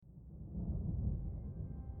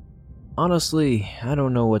Honestly, I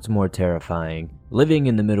don't know what's more terrifying. Living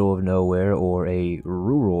in the middle of nowhere or a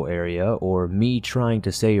rural area, or me trying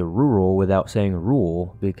to say rural without saying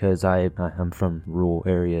rural because I'm from rural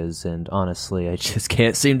areas and honestly I just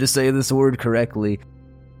can't seem to say this word correctly.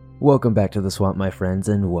 Welcome back to the swamp, my friends,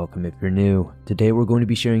 and welcome if you're new. Today we're going to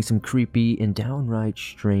be sharing some creepy and downright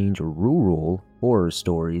strange rural horror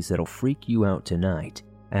stories that'll freak you out tonight.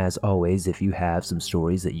 As always, if you have some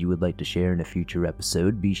stories that you would like to share in a future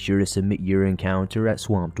episode, be sure to submit your encounter at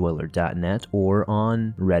swampdweller.net or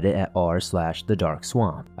on Reddit at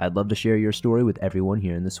r/thedarkswamp. I'd love to share your story with everyone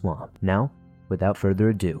here in the swamp. Now, without further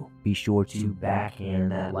ado, be sure to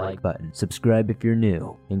backhand that like button, subscribe if you're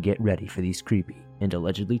new, and get ready for these creepy and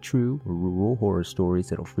allegedly true rural horror stories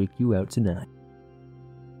that'll freak you out tonight.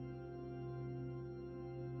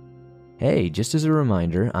 Hey, just as a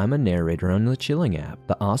reminder, I'm a narrator on the Chilling app,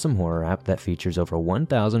 the awesome horror app that features over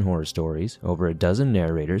 1,000 horror stories, over a dozen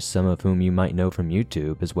narrators, some of whom you might know from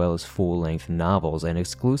YouTube, as well as full-length novels and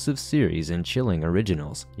exclusive series and Chilling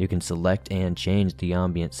originals. You can select and change the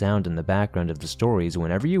ambient sound in the background of the stories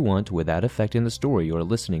whenever you want without affecting the story you're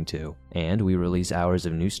listening to, and we release hours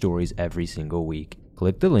of new stories every single week.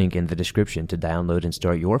 Click the link in the description to download and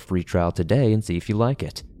start your free trial today and see if you like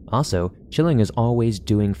it. Also, Chilling is always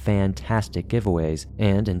doing fantastic giveaways,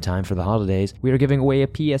 and in time for the holidays, we are giving away a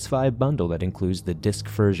PS5 bundle that includes the disc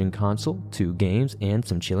version console, 2 games, and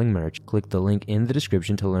some Chilling merch. Click the link in the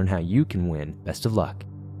description to learn how you can win. Best of luck.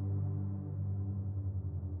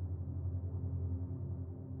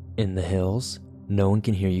 In the Hills, No One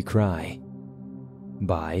Can Hear You Cry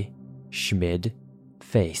by Schmid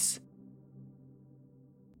Face.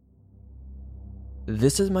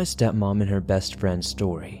 This is my stepmom and her best friend's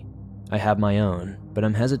story. I have my own, but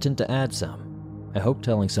I'm hesitant to add some. I hope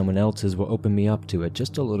telling someone else's will open me up to it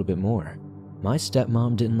just a little bit more. My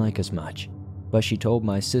stepmom didn't like us much, but she told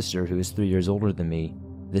my sister, who is 3 years older than me,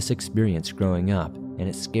 this experience growing up, and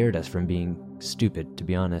it scared us from being stupid, to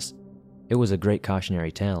be honest. It was a great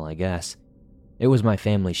cautionary tale, I guess. It was my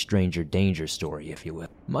family's stranger danger story, if you will.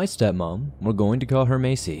 My stepmom, we're going to call her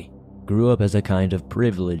Macy, grew up as a kind of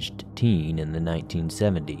privileged teen in the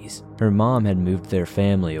 1970s. Her mom had moved their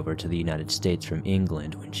family over to the United States from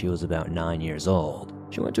England when she was about 9 years old.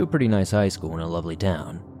 She went to a pretty nice high school in a lovely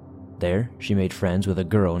town. There, she made friends with a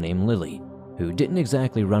girl named Lily, who didn't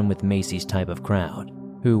exactly run with Macy's type of crowd,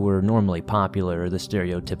 who were normally popular, the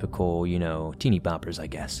stereotypical, teeny boppers, I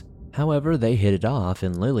guess. However, they hit it off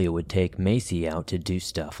and Lily would take Macy out to do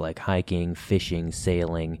stuff like hiking, fishing,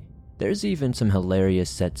 sailing. There's even some hilarious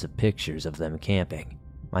sets of pictures of them camping.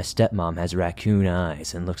 My stepmom has raccoon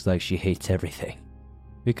eyes and looks like she hates everything.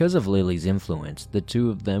 Because of Lily's influence, the two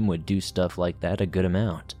of them would do stuff like that a good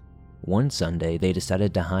amount. One Sunday, they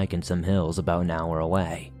decided to hike in some hills about an hour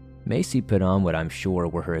away. Macy put on what I'm sure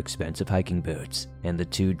were her expensive hiking boots, and the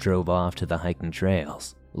two drove off to the hiking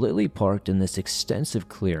trails. Lily parked in this extensive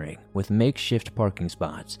clearing with makeshift parking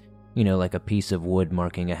spots, like a piece of wood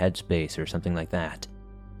marking a headspace or something like that.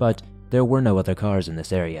 But there were no other cars in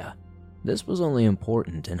this area. This was only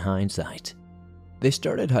important in hindsight. They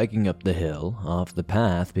started hiking up the hill, off the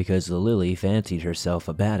path, because Lily fancied herself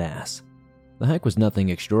a badass. The hike was nothing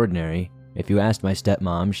extraordinary. If you asked my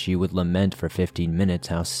stepmom, she would lament for 15 minutes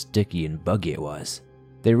how sticky and buggy it was.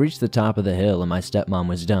 They reached the top of the hill and my stepmom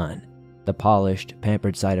was done. The polished,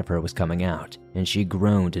 pampered side of her was coming out, and she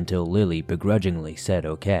groaned until Lily begrudgingly said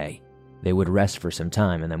okay. They would rest for some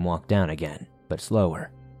time and then walk down again, but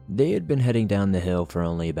slower. They had been heading down the hill for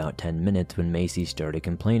only about 10 minutes when Macy started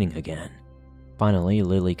complaining again. Finally,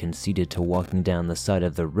 Lily conceded to walking down the side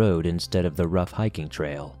of the road instead of the rough hiking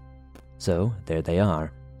trail. So, there they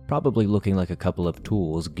are, probably looking like a couple of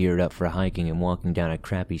tools geared up for hiking and walking down a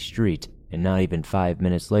crappy street, and not even 5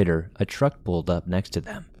 minutes later, a truck pulled up next to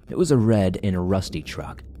them. It was a red and rusty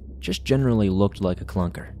truck, just generally looked like a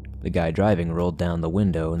clunker. The guy driving rolled down the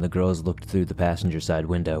window and the girls looked through the passenger side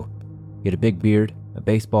window. He had a big beard, a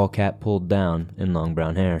baseball cap pulled down, and long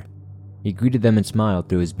brown hair. He greeted them and smiled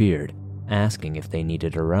through his beard, asking if they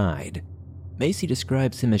needed a ride. Macy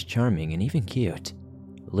describes him as charming and even cute.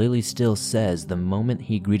 Lily still says the moment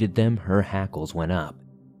he greeted them, her hackles went up.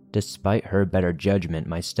 Despite her better judgment,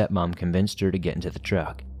 my stepmom convinced her to get into the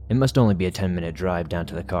truck. It must only be a 10-minute drive down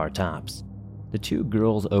to the car tops. The two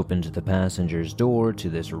girls opened the passenger's door to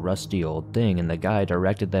this rusty old thing and the guy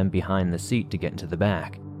directed them behind the seat to get into the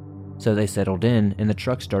back. So they settled in and the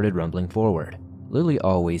truck started rumbling forward. Lily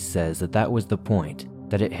always says that was the point,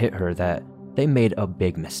 that it hit her that they made a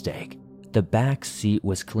big mistake. The back seat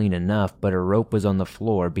was clean enough, but a rope was on the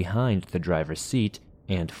floor behind the driver's seat,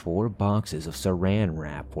 and 4 boxes of saran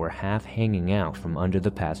wrap were half hanging out from under the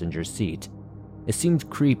passenger seat. It seemed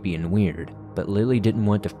creepy and weird, but Lily didn't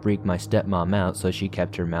want to freak my stepmom out, so she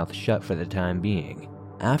kept her mouth shut for the time being.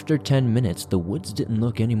 After 10 minutes, the woods didn't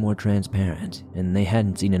look any more transparent, and they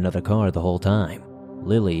hadn't seen another car the whole time.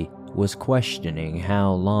 Lily was questioning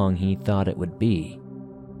how long he thought it would be.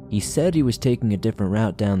 He said he was taking a different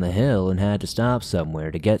route down the hill and had to stop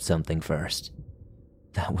somewhere to get something first.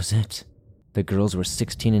 That was it. The girls were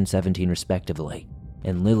 16 and 17 respectively,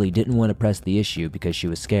 and Lily didn't want to press the issue because she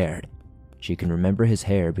was scared. She can remember his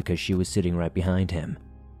hair because she was sitting right behind him.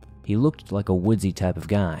 He looked like a woodsy type of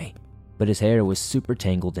guy, but his hair was super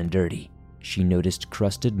tangled and dirty. She noticed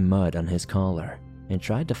crusted mud on his collar and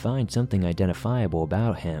tried to find something identifiable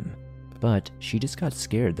about him, but she just got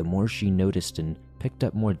scared the more she noticed and picked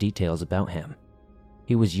up more details about him.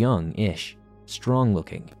 He was young-ish,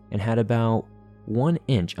 strong-looking, and had about 1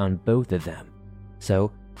 inch on both of them,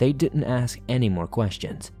 so they didn't ask any more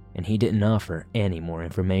questions, and he didn't offer any more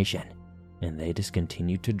information, and they just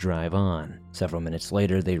continued to drive on. Several minutes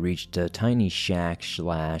later, they reached a tiny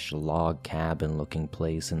shack/log cabin-looking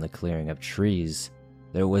place in the clearing of trees.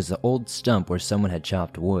 There was an old stump where someone had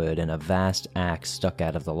chopped wood and a vast axe stuck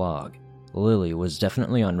out of the log. Lily was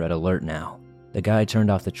definitely on red alert now. The guy turned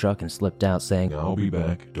off the truck and slipped out saying, "I'll be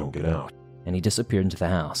back, don't get out." And he disappeared into the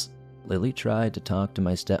house. Lily tried to talk to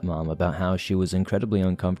my stepmom about how she was incredibly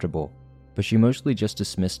uncomfortable, but she mostly just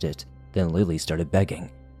dismissed it. Then Lily started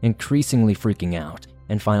begging, increasingly freaking out,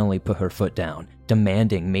 and finally put her foot down,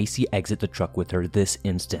 demanding Macy exit the truck with her this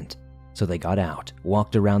instant. So they got out,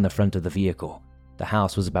 walked around the front of the vehicle. The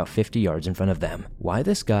house was about 50 yards in front of them. Why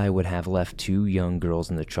this guy would have left 2 young girls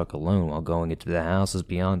in the truck alone while going into the house is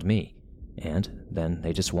beyond me. And then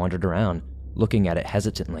they just wandered around, looking at it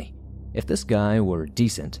hesitantly. If this guy were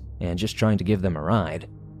decent and just trying to give them a ride,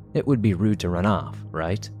 it would be rude to run off,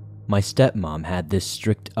 right? My stepmom had this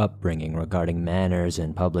strict upbringing regarding manners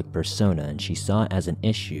and public persona, and she saw it as an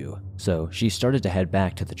issue. So she started to head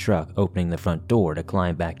back to the truck, opening the front door to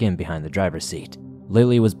climb back in behind the driver's seat.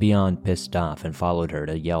 Lily was beyond pissed off and followed her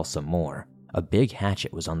to yell some more. A big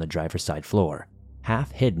hatchet was on the driver's side floor,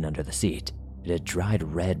 half hidden under the seat. It had dried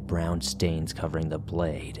red-brown stains covering the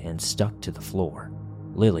blade and stuck to the floor.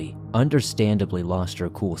 Lily understandably lost her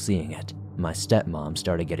cool seeing it. My stepmom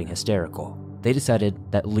started getting hysterical. They decided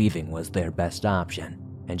that leaving was their best option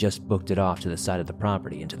and just booked it off to the side of the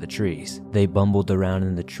property into the trees. They bumbled around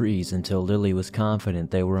in the trees until Lily was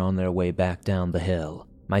confident they were on their way back down the hill.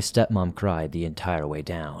 My stepmom cried the entire way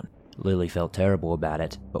down. Lily felt terrible about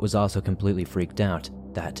it, but was also completely freaked out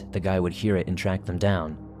that the guy would hear it and track them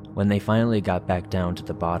down. When they finally got back down to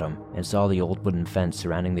the bottom and saw the old wooden fence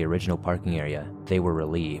surrounding the original parking area, they were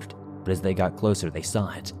relieved. But as they got closer, they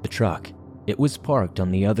saw it. The truck. It was parked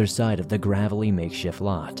on the other side of the gravelly makeshift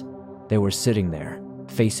lot. They were sitting there,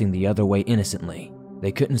 facing the other way innocently.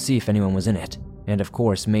 They couldn't see if anyone was in it. And of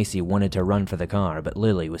course, Macy wanted to run for the car, but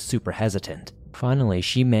Lily was super hesitant. Finally,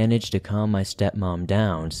 she managed to calm my stepmom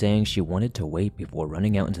down, saying she wanted to wait before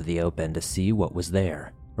running out into the open to see what was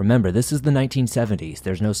there. Remember, this is the 1970s.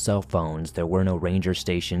 There's no cell phones, there were no ranger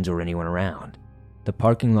stations or anyone around. The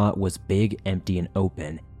parking lot was big, empty, and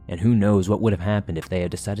open, and who knows what would have happened if they had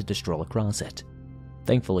decided to stroll across it.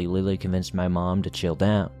 Thankfully, Lily convinced my stepmom to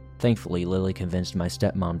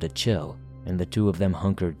chill, and the two of them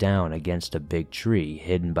hunkered down against a big tree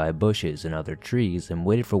hidden by bushes and other trees and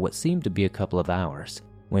waited for what seemed to be a couple of hours.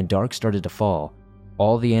 When dark started to fall,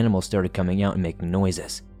 all the animals started coming out and making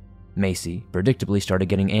noises. Macy predictably started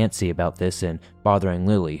getting antsy about this and bothering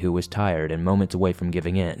Lily, who was tired and moments away from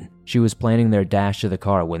giving in. She was planning their dash to the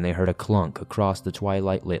car when they heard a clunk across the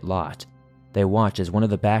twilight-lit lot. They watched as one of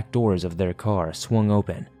the back doors of their car swung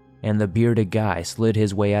open, and the bearded guy slid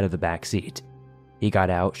his way out of the back seat. He got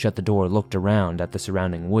out, shut the door, looked around at the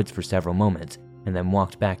surrounding woods for several moments, and then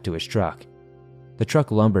walked back to his truck. The truck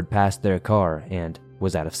lumbered past their car and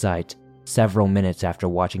was out of sight. Several minutes after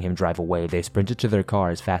watching him drive away, they sprinted to their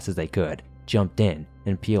car as fast as they could, jumped in,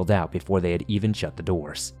 and peeled out before they had even shut the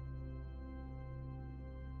doors.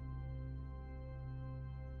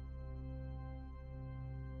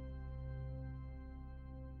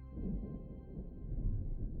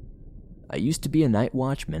 I used to be a night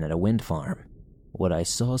watchman at a wind farm. What I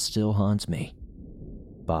saw still haunts me.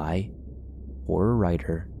 By Horror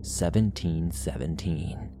Writer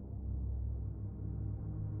 1717.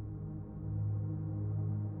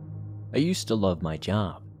 I used to love my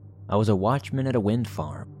job. I was a watchman at a wind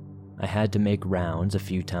farm. I had to make rounds a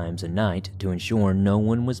few times a night to ensure no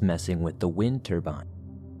one was messing with the wind turbine.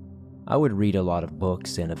 I would read a lot of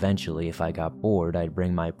books, and eventually, if I got bored, I'd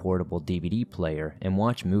bring my portable DVD player and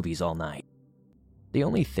watch movies all night. The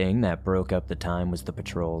only thing that broke up the time was the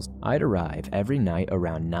patrols. I'd arrive every night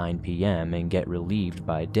around 9 p.m. and get relieved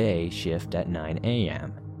by day shift at 9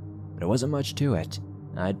 a.m. There wasn't much to it.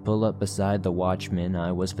 I'd pull up beside the watchman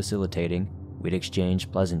I was facilitating, we'd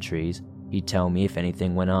exchange pleasantries, he'd tell me if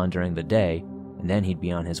anything went on during the day, and then he'd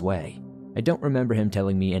be on his way. I don't remember him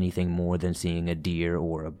telling me anything more than seeing a deer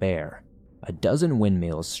or a bear. A dozen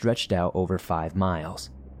windmills stretched out over 5 miles,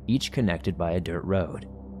 each connected by a dirt road.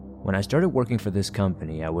 When I started working for this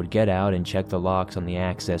company, I would get out and check the locks on the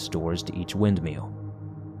access doors to each windmill.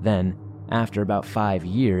 Then, after about 5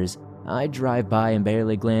 years, I'd drive by and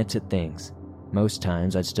barely glance at things. Most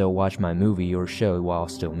times I'd still watch my movie or show while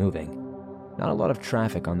still moving. Not a lot of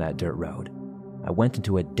traffic on that dirt road. I went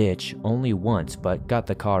into a ditch only once but got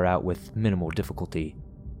the car out with minimal difficulty.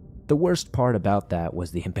 The worst part about that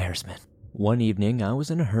was the embarrassment. One evening I was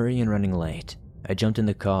in a hurry and running late. I jumped in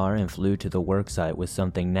the car and flew to the worksite with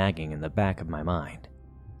something nagging in the back of my mind.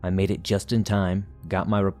 I made it just in time, got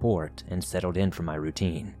my report, and settled in for my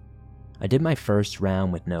routine. I did my first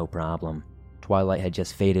round with no problem. Twilight had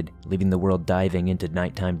just faded, leaving the world diving into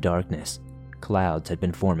nighttime darkness. Clouds had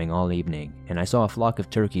been forming all evening, and I saw a flock of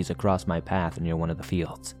turkeys across my path near one of the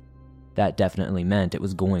fields. That definitely meant it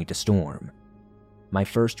was going to storm. My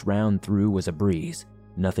first round through was a breeze.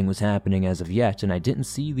 Nothing was happening as of yet, and I didn't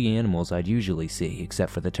see the animals I'd usually see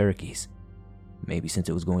except for the turkeys. Maybe since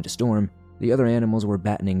it was going to storm, the other animals were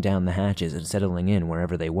battening down the hatches and settling in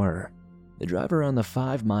wherever they were. The drive around the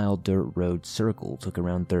 5-mile dirt road circle took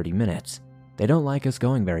around 30 minutes. They don't like us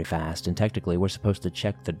going very fast, and technically we're supposed to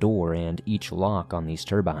check the door and each lock on these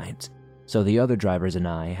turbines. So the other drivers and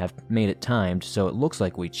I have made it timed so it looks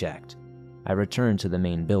like we checked. I returned to the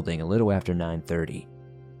main building a little after 9:30.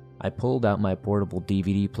 I pulled out my portable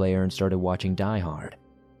DVD player and started watching Die Hard.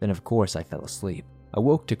 Then of course I fell asleep. I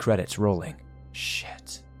woke to credits rolling.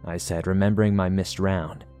 Shit, I said, remembering my missed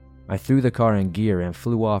round. I threw the car in gear and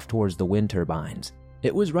flew off towards the wind turbines.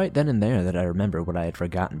 It was right then and there that I remembered what I had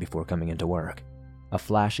forgotten before coming into work. A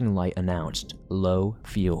flashing light announced, low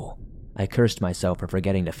fuel. I cursed myself for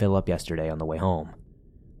forgetting to fill up yesterday on the way home.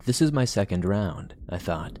 This is my second round, I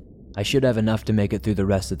thought. I should have enough to make it through the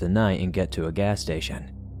rest of the night and get to a gas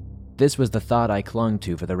station. This was the thought I clung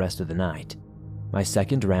to for the rest of the night. My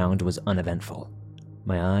second round was uneventful.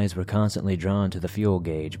 My eyes were constantly drawn to the fuel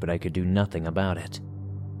gauge, but I could do nothing about it.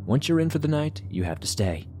 Once you're in for the night, you have to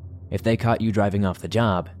stay. If they caught you driving off the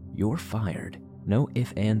job, you're fired. No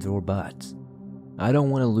ifs, ands, or buts. I don't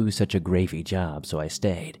want to lose such a gravy job, so I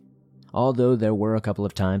stayed. Although there were a couple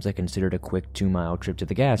of times I considered a quick 2-mile trip to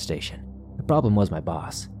the gas station. The problem was my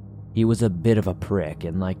boss. He was a bit of a prick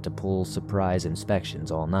and liked to pull surprise inspections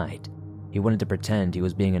all night. He wanted to pretend he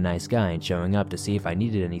was being a nice guy and showing up to see if I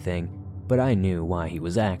needed anything, but I knew why he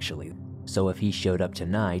was actually. So if he showed up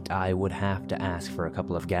tonight, I would have to ask for a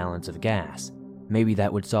couple of gallons of gas. Maybe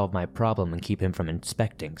that would solve my problem and keep him from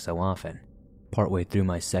inspecting so often. Partway through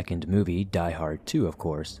my second movie, Die Hard 2 of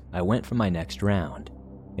course, I went for my next round.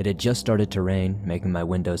 It had just started to rain, making my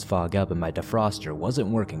windows fog up and my defroster wasn't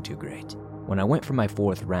working too great. When I went for my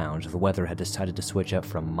fourth round, the weather had decided to switch up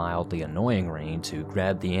from mildly annoying rain to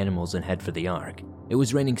grab the animals and head for the Ark. It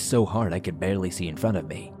was raining so hard I could barely see in front of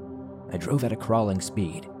me. I drove at a crawling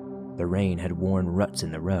speed. The rain had worn ruts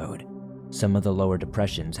in the road. Some of the lower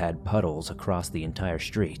depressions had puddles across the entire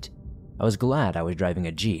street. I was glad I was driving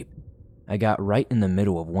a Jeep. I got right in the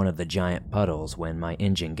middle of one of the giant puddles when my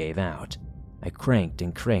engine gave out. I cranked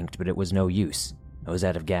and cranked, but it was no use. I was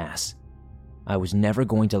out of gas. I was never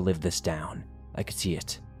going to live this down. I could see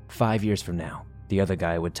it. 5 years from now, the other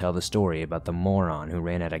guy would tell the story about the moron who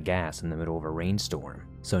ran out of gas in the middle of a rainstorm.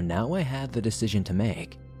 So now I had the decision to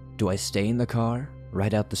make. Do I stay in the car,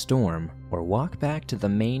 ride out the storm, or walk back to the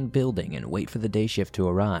main building and wait for the day shift to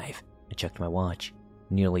arrive? I checked my watch.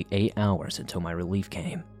 Nearly 8 hours until my relief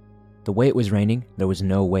came. The way it was raining, there was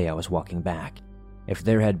no way I was walking back. If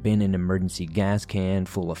there had been an emergency gas can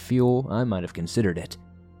full of fuel, I might have considered it.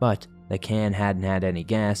 But the can hadn't had any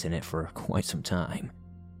gas in it for quite some time.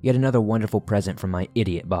 Yet another wonderful present from my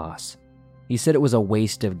idiot boss. He said it was a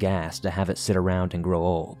waste of gas to have it sit around and grow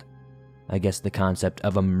old. I guess the concept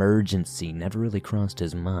of emergency never really crossed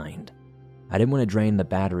his mind. I didn't want to drain the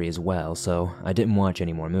battery as well, so I didn't watch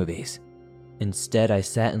any more movies. Instead, I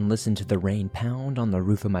sat and listened to the rain pound on the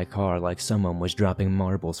roof of my car like someone was dropping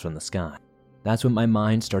marbles from the sky. That's when my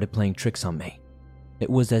mind started playing tricks on me. It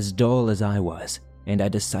was as dull as I was, and I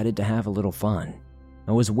decided to have a little fun.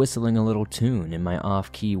 I was whistling a little tune in my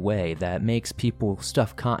off-key way that makes people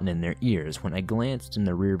stuff cotton in their ears when I glanced in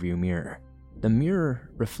the rearview mirror. The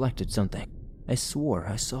mirror reflected something. I swore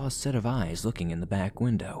I saw a set of eyes looking in the back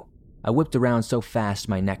window. I whipped around so fast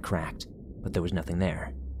my neck cracked. but there was nothing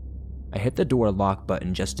there. I hit the door lock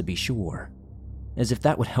button just to be sure, as if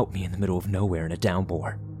that would help me in the middle of nowhere in a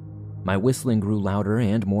downpour. My whistling grew louder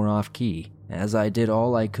and more off-key, as I did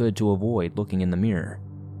all I could to avoid looking in the mirror.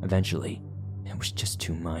 Eventually, it was just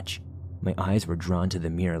too much. My eyes were drawn to the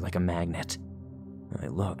mirror like a magnet. I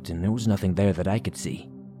looked, and there was nothing there that I could see.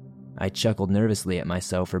 I chuckled nervously at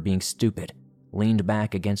myself for being stupid, leaned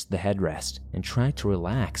back against the headrest, and tried to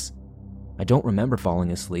relax. I don't remember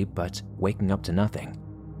falling asleep, but waking up to nothing.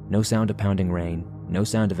 No sound of pounding rain, no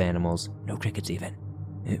sound of animals, no crickets even.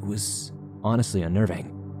 It was honestly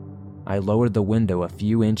unnerving. I lowered the window a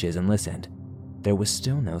few inches and listened. There was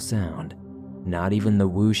still no sound, not even the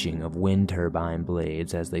whooshing of wind turbine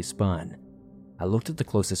blades as they spun. I looked at the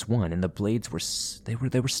closest one, and the blades were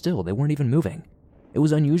still. They weren't even moving. It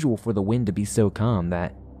was unusual for the wind to be so calm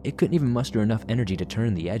that it couldn't even muster enough energy to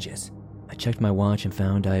turn the edges. I checked my watch and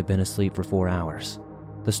found I had been asleep for 4 hours.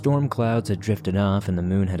 The storm clouds had drifted off and the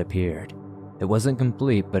moon had appeared. It wasn't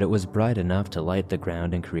complete, but it was bright enough to light the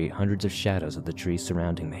ground and create hundreds of shadows of the trees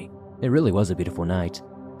surrounding me. It really was a beautiful night,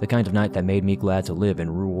 the kind of night that made me glad to live in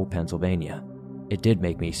rural Pennsylvania. It did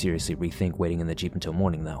make me seriously rethink waiting in the Jeep until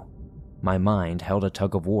morning, though. My mind held a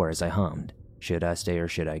tug of war as I hummed. Should I stay or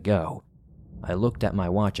should I go? I looked at my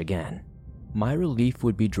watch again. My relief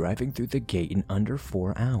would be driving through the gate in under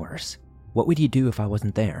 4 hours. What would he do if I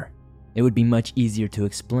wasn't there? It would be much easier to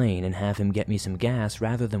explain and have him get me some gas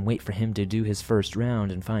rather than wait for him to do his first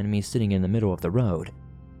round and find me sitting in the middle of the road.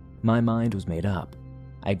 My mind was made up.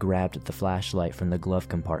 I grabbed the flashlight from the glove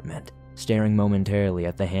compartment, staring momentarily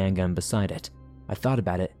at the handgun beside it. I thought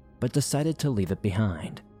about it, but decided to leave it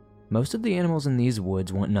behind. Most of the animals in these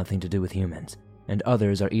woods want nothing to do with humans, and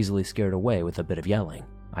others are easily scared away with a bit of yelling.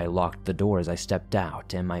 I locked the door as I stepped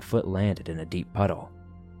out, and my foot landed in a deep puddle.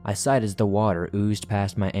 I sighed as the water oozed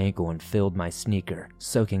past my ankle and filled my sneaker,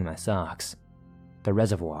 soaking my socks. The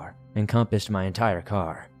reservoir encompassed my entire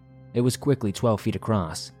car. It was quickly 12 feet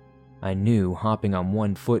across. I knew hopping on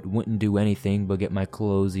one foot wouldn't do anything but get my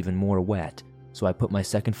clothes even more wet, so I put my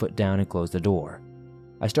second foot down and closed the door.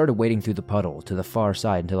 I started wading through the puddle to the far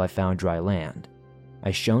side until I found dry land. I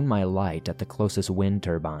shone my light at the closest wind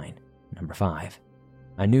turbine, number 5.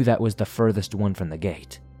 I knew that was the furthest one from the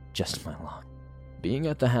gate. Just my luck. Being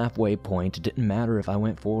at the halfway point, it didn't matter if I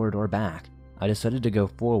went forward or back. I decided to go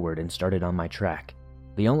forward and started on my trek.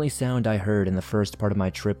 The only sound I heard in the first part of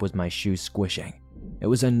my trip was my shoes squishing. It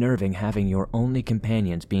was unnerving having your only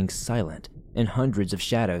companions being silent and hundreds of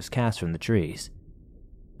shadows cast from the trees.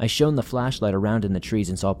 I shone the flashlight around in the trees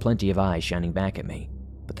and saw plenty of eyes shining back at me,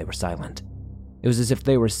 but they were silent. It was as if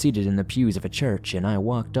they were seated in the pews of a church, and I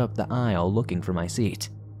walked up the aisle looking for my seat.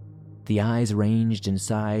 The eyes ranged in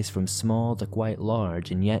size from small to quite large,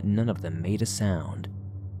 and yet none of them made a sound.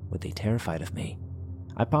 Were they terrified of me?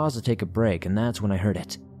 I paused to take a break, and that's when I heard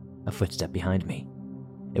it. A footstep behind me.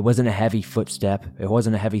 It wasn't a heavy footstep, it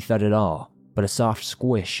wasn't a heavy thud at all, but a soft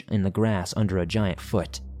squish in the grass under a giant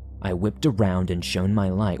foot. I whipped around and shone my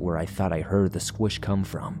light where I thought I heard the squish come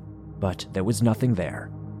from, but there was nothing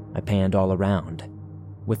there. I panned all around,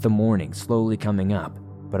 with the morning slowly coming up,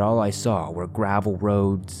 but all I saw were gravel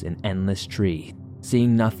roads and endless trees.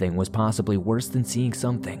 Seeing nothing was possibly worse than seeing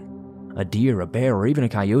something. A deer, a bear, or even a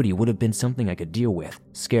coyote would have been something I could deal with,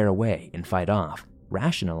 scare away, and fight off,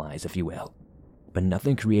 rationalize, if you will. But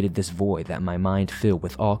nothing created this void that my mind filled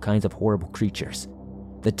with all kinds of horrible creatures.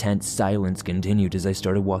 The tense silence continued as I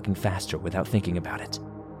started walking faster without thinking about it.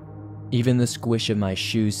 Even the squish of my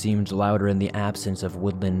shoes seemed louder in the absence of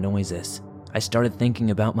woodland noises. I started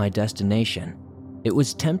thinking about my destination. It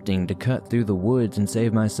was tempting to cut through the woods and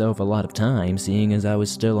save myself a lot of time, seeing as I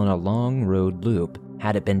was still on a long road loop.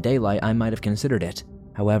 Had it been daylight, I might have considered it.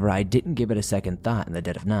 However, I didn't give it a second thought in the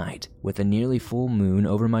dead of night, with a nearly full moon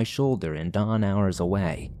over my shoulder and dawn hours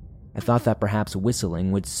away. I thought that perhaps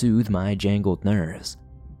whistling would soothe my jangled nerves.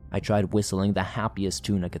 I tried whistling the happiest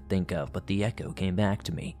tune I could think of, but the echo came back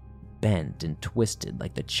to me, bent and twisted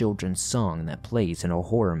like the children's song that plays in a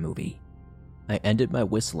horror movie. I ended my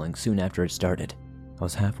whistling soon after it started. I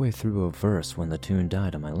was halfway through a verse when the tune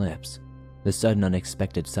died on my lips. The sudden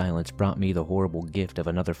unexpected silence brought me the horrible gift of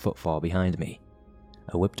another footfall behind me.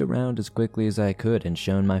 I whipped around as quickly as I could and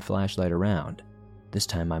shone my flashlight around. This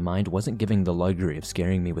time my mind wasn't giving the luxury of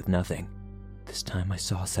scaring me with nothing. This time I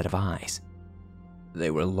saw a set of eyes. They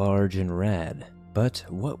were large and red, but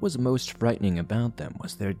what was most frightening about them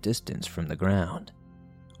was their distance from the ground.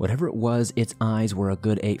 Whatever it was, its eyes were a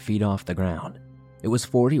good 8 feet off the ground. It was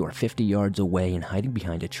 40 or 50 yards away and hiding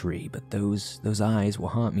behind a tree, but those eyes will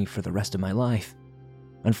haunt me for the rest of my life.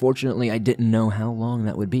 Unfortunately, I didn't know how long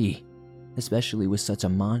that would be. especially with such a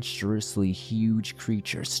monstrously huge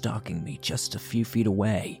creature stalking me just a few feet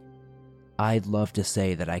away. I'd love to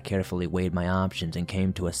say that I carefully weighed my options and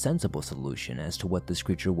came to a sensible solution as to what this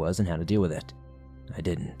creature was and how to deal with it. I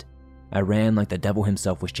didn't. I ran like the devil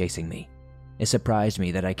himself was chasing me. It surprised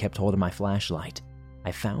me that I kept hold of my flashlight.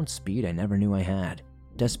 I found speed I never knew I had.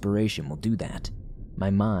 Desperation will do that. My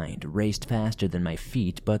mind raced faster than my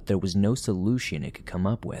feet, but there was no solution it could come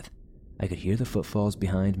up with. I could hear the footfalls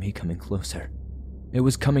behind me coming closer. It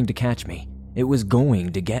was coming to catch me. It was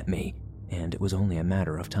going to get me, and it was only a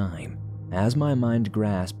matter of time. As my mind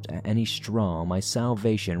grasped at any straw, my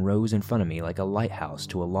salvation rose in front of me like a lighthouse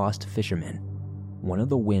to a lost fisherman. One of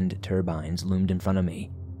the wind turbines loomed in front of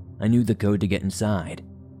me. I knew the code to get inside.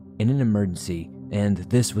 In an emergency, and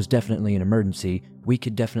this was definitely an emergency, we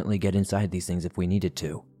could definitely get inside these things if we needed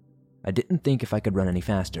to. I didn't think if I could run any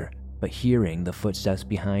faster, but hearing the footsteps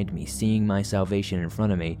behind me, seeing my salvation in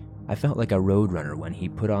front of me, I felt like a roadrunner when he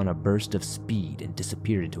put on a burst of speed and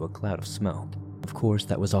disappeared into a cloud of smoke. Of course,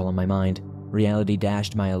 that was all on my mind. Reality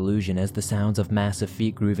dashed my illusion as the sounds of massive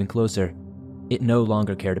feet grew even closer. It no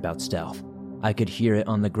longer cared about stealth. I could hear it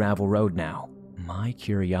on the gravel road now. My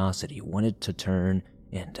curiosity wanted to turn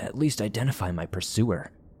and at least identify my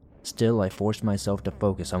pursuer. Still, I forced myself to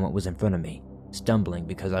focus on what was in front of me, stumbling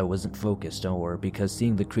because I wasn't focused or because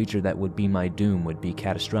seeing the creature that would be my doom would be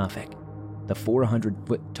catastrophic. The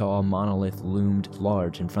 400-foot-tall monolith loomed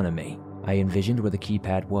large in front of me. I envisioned where the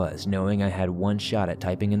keypad was, knowing I had one shot at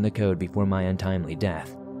typing in the code before my untimely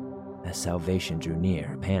death. As salvation drew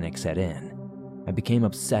near, panic set in. I became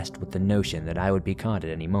obsessed with the notion that I would be caught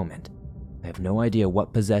at any moment. I have no idea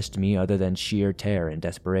what possessed me other than sheer terror and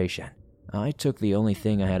desperation. I took the only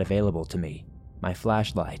thing I had available to me, my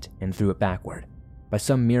flashlight, and threw it backward. By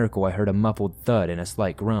some miracle, I heard a muffled thud and a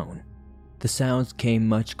slight groan. The sounds came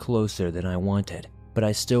much closer than I wanted, but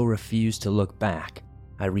I still refused to look back.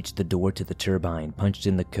 I reached the door to the turbine, punched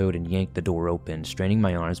in the code, and yanked the door open, straining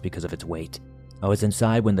my arms because of its weight. I was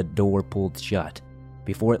inside when the door pulled shut.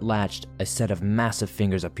 Before it latched, a set of massive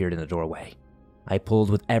fingers appeared in the doorway. I pulled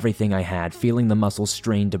with everything I had, feeling the muscles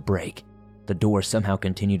strain to break. The door somehow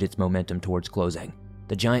continued its momentum towards closing.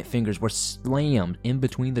 The giant fingers were slammed in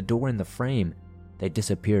between the door and the frame. They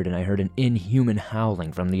disappeared, and I heard an inhuman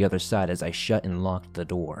howling from the other side as I shut and locked the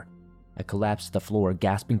door. I collapsed to the floor,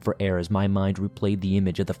 gasping for air as my mind replayed the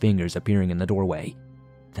image of the fingers appearing in the doorway.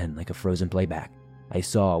 Then, like a frozen playback, I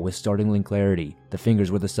saw with startling clarity the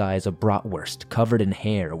fingers were the size of bratwurst, covered in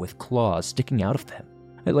hair with claws sticking out of them.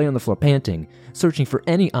 I lay on the floor panting, searching for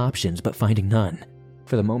any options but finding none.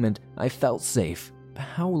 For the moment, I felt safe, but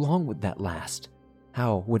how long would that last?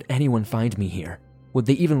 How would anyone find me here? Would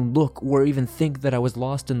they even look or even think that I was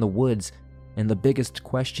lost in the woods? And the biggest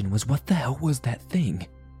question was, what the hell was that thing?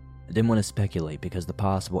 I didn't want to speculate because the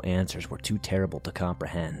possible answers were too terrible to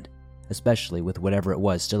comprehend, especially with whatever it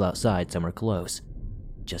was still outside somewhere close.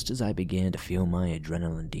 Just as I began to feel my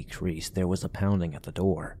adrenaline decrease, there was a pounding at the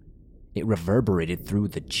door. It reverberated through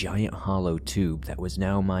the giant hollow tube that was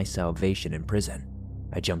now my salvation in prison.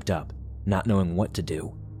 I jumped up, not knowing what to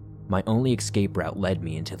do. My only escape route led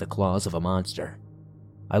me into the claws of a monster.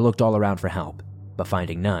 I looked all around for help, but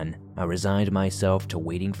finding none, I resigned myself to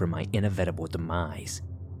waiting for my inevitable demise.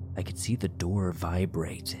 I could see the door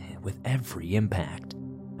vibrate with every impact.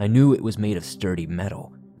 I knew it was made of sturdy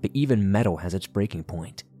metal, but even metal has its breaking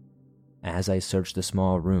point. As I searched the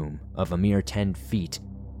small room of a mere 10 feet,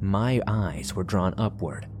 my eyes were drawn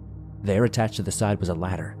upward. There, attached to the side, was a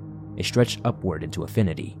ladder. It stretched upward into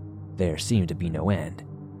infinity. There seemed to be no end.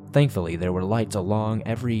 Thankfully, there were lights along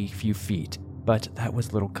every few feet, but that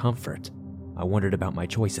was little comfort. I wondered about my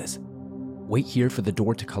choices. Wait here for the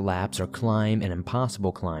door to collapse or climb an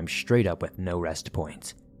impossible climb straight up with no rest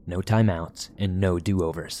points, no timeouts, and no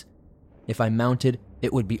do-overs. If I mounted,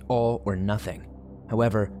 it would be all or nothing.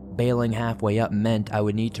 However, bailing halfway up meant I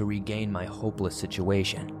would need to regain my hopeless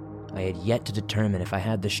situation. I had yet to determine if I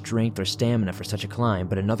had the strength or stamina for such a climb,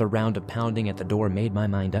 but another round of pounding at the door made my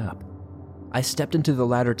mind up. I stepped into the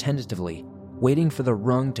ladder tentatively, waiting for the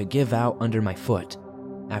rung to give out under my foot.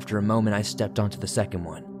 After a moment, I stepped onto the second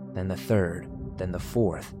one, then the third, then the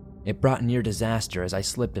fourth. It brought near disaster as I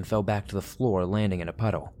slipped and fell back to the floor, landing in a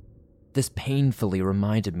puddle. This painfully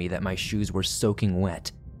reminded me that my shoes were soaking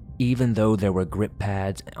wet. Even though there were grip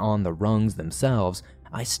pads on the rungs themselves,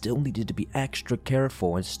 I still needed to be extra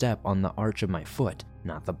careful and step on the arch of my foot,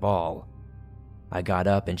 not the ball. I got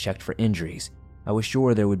up and checked for injuries. I was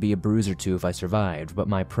sure there would be a bruise or two if I survived, but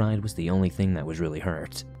my pride was the only thing that was really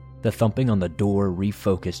hurt. The thumping on the door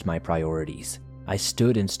refocused my priorities. I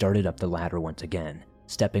stood and started up the ladder once again,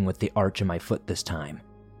 stepping with the arch of my foot this time.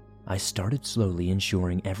 I started slowly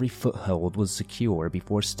ensuring every foothold was secure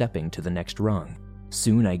before stepping to the next rung.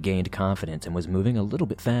 Soon I gained confidence and was moving a little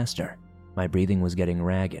bit faster. My breathing was getting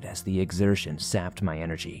ragged as the exertion sapped my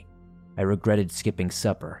energy. I regretted skipping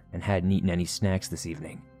supper and hadn't eaten any snacks this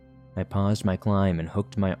evening. I paused my climb and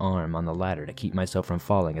hooked my arm on the ladder to keep myself from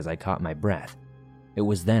falling as I caught my breath. It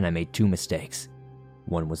was then I made two mistakes.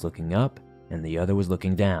 One was looking up and the other was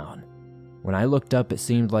looking down. When I looked up, it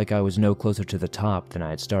seemed like I was no closer to the top than I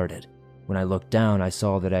had started. When I looked down, I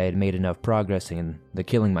saw that I had made enough progress in the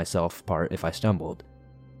killing myself part if I stumbled.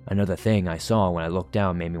 Another thing I saw when I looked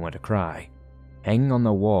down made me want to cry. Hanging on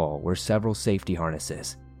the wall were several safety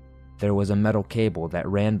harnesses. There was a metal cable that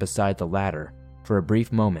ran beside the ladder. For a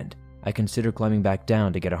brief moment, I considered climbing back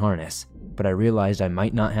down to get a harness, but I realized I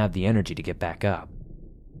might not have the energy to get back up.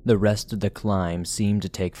 The rest of the climb seemed to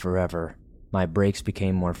take forever. My breaks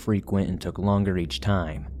became more frequent and took longer each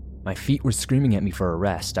time. My feet were screaming at me for a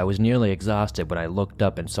rest. I was nearly exhausted when I looked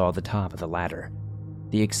up and saw the top of the ladder.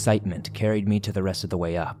 The excitement carried me to the rest of the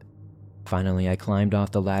way up. Finally, I climbed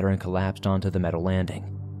off the ladder and collapsed onto the metal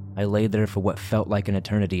landing. I lay there for what felt like an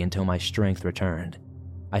eternity until my strength returned.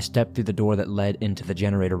 I stepped through the door that led into the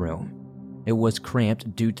generator room. It was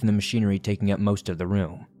cramped due to the machinery taking up most of the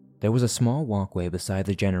room. There was a small walkway beside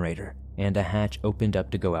the generator, and a hatch opened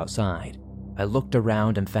up to go outside. I looked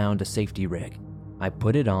around and found a safety rig. I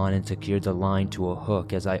put it on and secured the line to a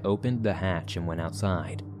hook as I opened the hatch and went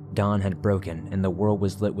outside. Dawn had broken and the world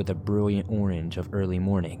was lit with a brilliant orange of early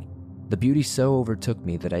morning. The beauty so overtook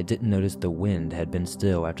me that I didn't notice the wind had been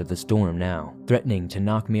still after the storm now, threatening to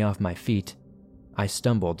knock me off my feet. I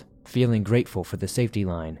stumbled, feeling grateful for the safety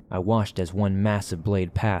line I watched as one massive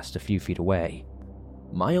blade passed a few feet away.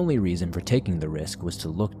 My only reason for taking the risk was to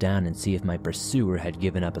look down and see if my pursuer had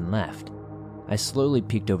given up and left. I slowly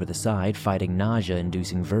peeked over the side, fighting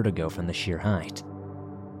nausea-inducing vertigo from the sheer height.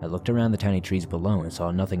 I looked around the tiny trees below and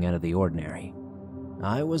saw nothing out of the ordinary.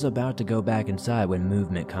 I was about to go back inside when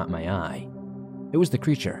movement caught my eye. It was the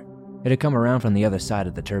creature. It had come around from the other side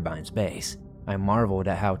of the turbine's base. I marveled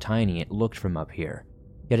at how tiny it looked from up here,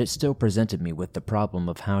 yet it still presented me with the problem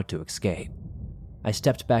of how to escape. I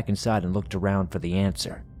stepped back inside and looked around for the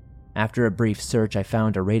answer. After a brief search, I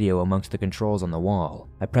found a radio amongst the controls on the wall.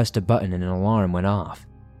 I pressed a button and an alarm went off.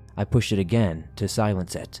 I pushed it again to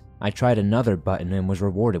silence it. I tried another button and was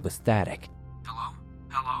rewarded with static. Hello?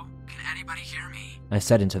 Hello? Can anybody hear me? I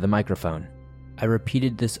said into the microphone. I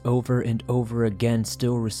repeated this over and over again,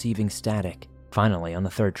 still receiving static. Finally, on the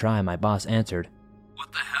third try, my boss answered.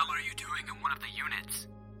 What the hell are you doing in one of the units?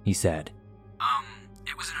 He said.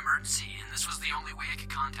 It was an emergency and this was the only way I could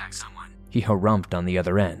contact someone. He harumphed on the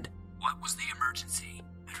other end. What was the emergency?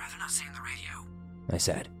 I'd rather not say in the radio. I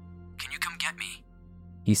said. Can you come get me?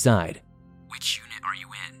 He sighed. Which unit are you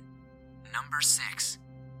in? Number 6.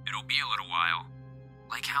 It'll be a little while.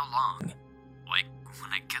 Like how long? Like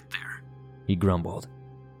when I get there. He grumbled.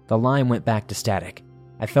 The line went back to static.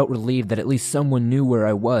 I felt relieved that at least someone knew where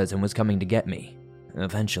I was and was coming to get me.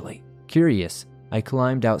 Eventually. Curious, I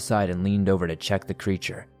climbed outside and leaned over to check the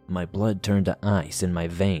creature. My blood turned to ice in my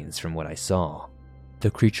veins from what I saw.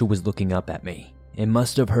 The creature was looking up at me. It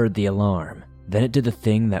must have heard the alarm. Then it did the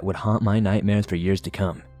thing that would haunt my nightmares for years to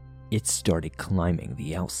come. It started climbing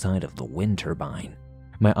the outside of the wind turbine.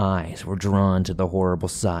 My eyes were drawn to the horrible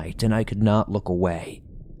sight, and I could not look away.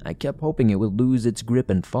 I kept hoping it would lose its grip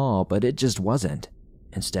and fall, but it just wasn't.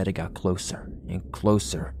 Instead, it got closer and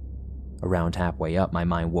closer. Around halfway up, my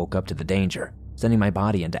mind woke up to the danger, sending my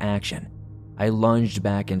body into action. I lunged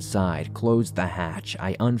back inside, closed the hatch,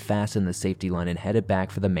 I unfastened the safety line and headed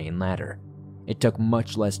back for the main ladder. It took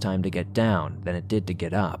much less time to get down than it did to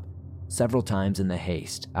get up. Several times in the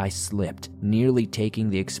haste, I slipped, nearly taking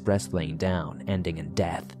the express lane down, ending in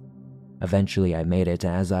death. Eventually, I made it.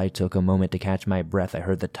 As I took a moment to catch my breath, I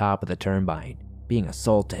heard the top of the turbine being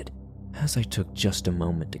assaulted. As I took just a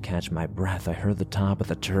moment to catch my breath, I heard the top of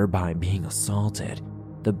the turbine being assaulted.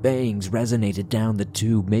 The bangs resonated down the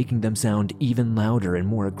tube, making them sound even louder and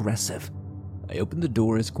more aggressive. I opened the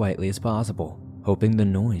door as quietly as possible, hoping the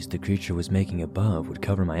noise the creature was making above would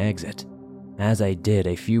cover my exit. As I did,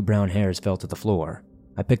 a few brown hairs fell to the floor.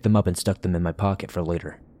 I picked them up and stuck them in my pocket for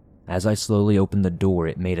later. As I slowly opened the door,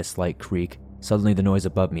 it made a slight creak. Suddenly, the noise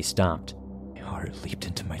above me stopped. My heart leaped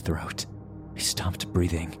into my throat. I stopped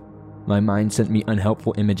breathing. My mind sent me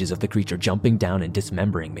unhelpful images of the creature jumping down and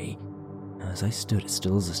dismembering me. As I stood as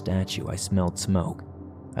still as a statue, I smelled smoke.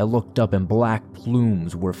 I looked up and black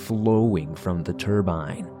plumes were flowing from the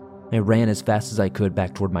turbine. I ran as fast as I could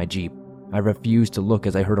back toward my Jeep. I refused to look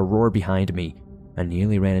as I heard a roar behind me. I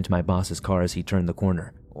nearly ran into my boss's car as he turned the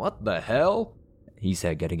corner. What the hell? He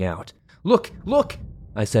said, getting out. Look! Look!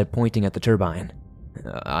 I said, pointing at the turbine.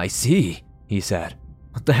 I see, he said.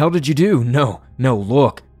 What the hell did you do? No,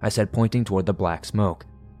 look, I said, pointing toward the black smoke.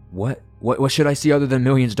 What should I see other than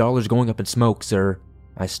millions of dollars going up in smoke, sir?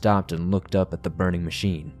 I stopped and looked up at the burning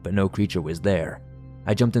machine, but no creature was there.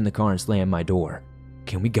 I jumped in the car and slammed my door.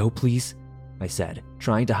 Can we go, please? I said,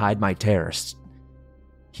 trying to hide my terror.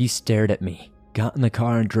 He stared at me, got in the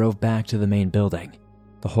car and drove back to the main building.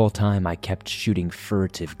 The whole time I kept shooting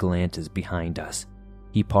furtive glances behind us.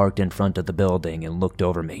 He parked in front of the building and looked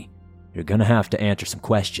over me. You're gonna have to answer some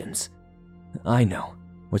questions. I know.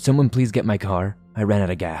 Would someone please get my car? I ran out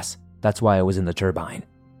of gas. That's why I was in the turbine.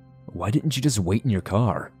 Why didn't you just wait in your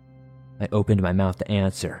car? I opened my mouth to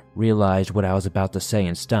answer, realized what I was about to say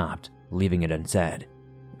and stopped, leaving it unsaid.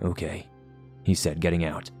 Okay, he said, getting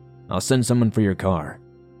out. I'll send someone for your car.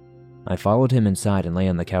 I followed him inside and lay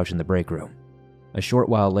on the couch in the break room. A short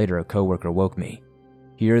while later, a coworker woke me.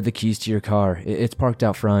 Here are the keys to your car. It's parked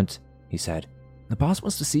out front, he said. The boss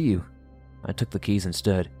wants to see you. I took the keys and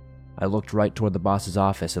stood. I looked right toward the boss's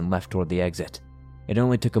office and left toward the exit. It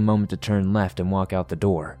only took a moment to turn left and walk out the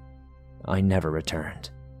door. I never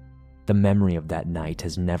returned. The memory of that night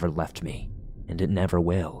has never left me, and it never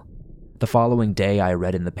will. The following day, I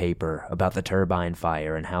read in the paper about the turbine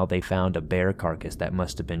fire and how they found a bear carcass that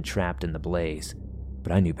must have been trapped in the blaze.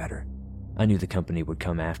 But I knew better. I knew the company would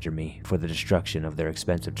come after me for the destruction of their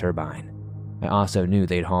expensive turbine. I also knew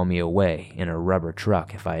they'd haul me away in a rubber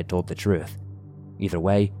truck if I had told the truth. Either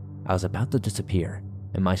way, I was about to disappear,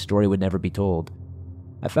 and my story would never be told.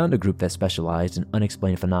 I found a group that specialized in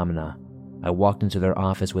unexplained phenomena. I walked into their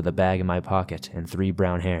office with a bag in my pocket and 3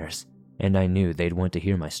 brown hairs, and I knew they'd want to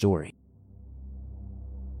hear my story.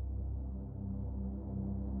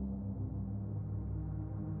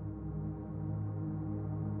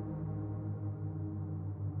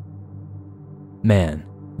 Man,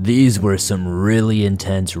 these were some really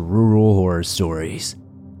intense rural horror stories.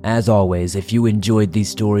 As always, if you enjoyed these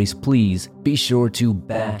stories, please be sure to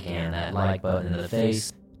backhand that like button in the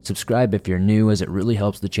face, subscribe if you're new as it really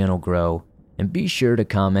helps the channel grow, and be sure to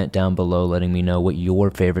comment down below letting me know what your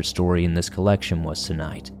favorite story in this collection was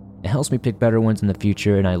tonight. It helps me pick better ones in the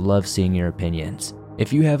future, and I love seeing your opinions.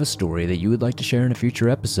 If you have a story that you would like to share in a future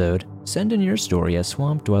episode, send in your story at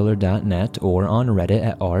swampdweller.net or on Reddit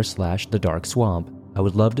at r/thedarkswamp. I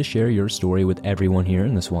would love to share your story with everyone here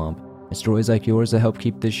in the swamp. It's stories like yours that help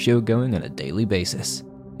keep this show going on a daily basis.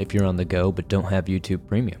 If you're on the go but don't have YouTube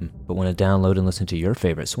Premium, but want to download and listen to your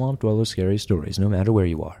favorite Swamp Dweller scary stories no matter where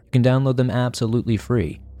you are, you can download them absolutely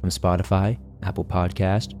free from Spotify, Apple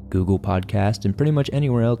Podcast, Google Podcast, and pretty much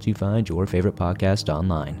anywhere else you find your favorite podcast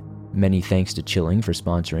online. Many thanks to Chilling for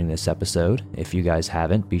sponsoring this episode. If you guys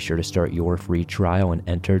haven't, be sure to start your free trial and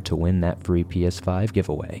enter to win that free PS5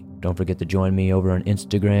 giveaway. Don't forget to join me over on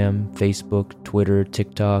Instagram, Facebook, Twitter,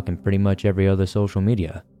 TikTok, and pretty much every other social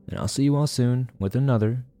media. And I'll see you all soon with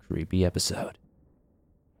another creepy episode.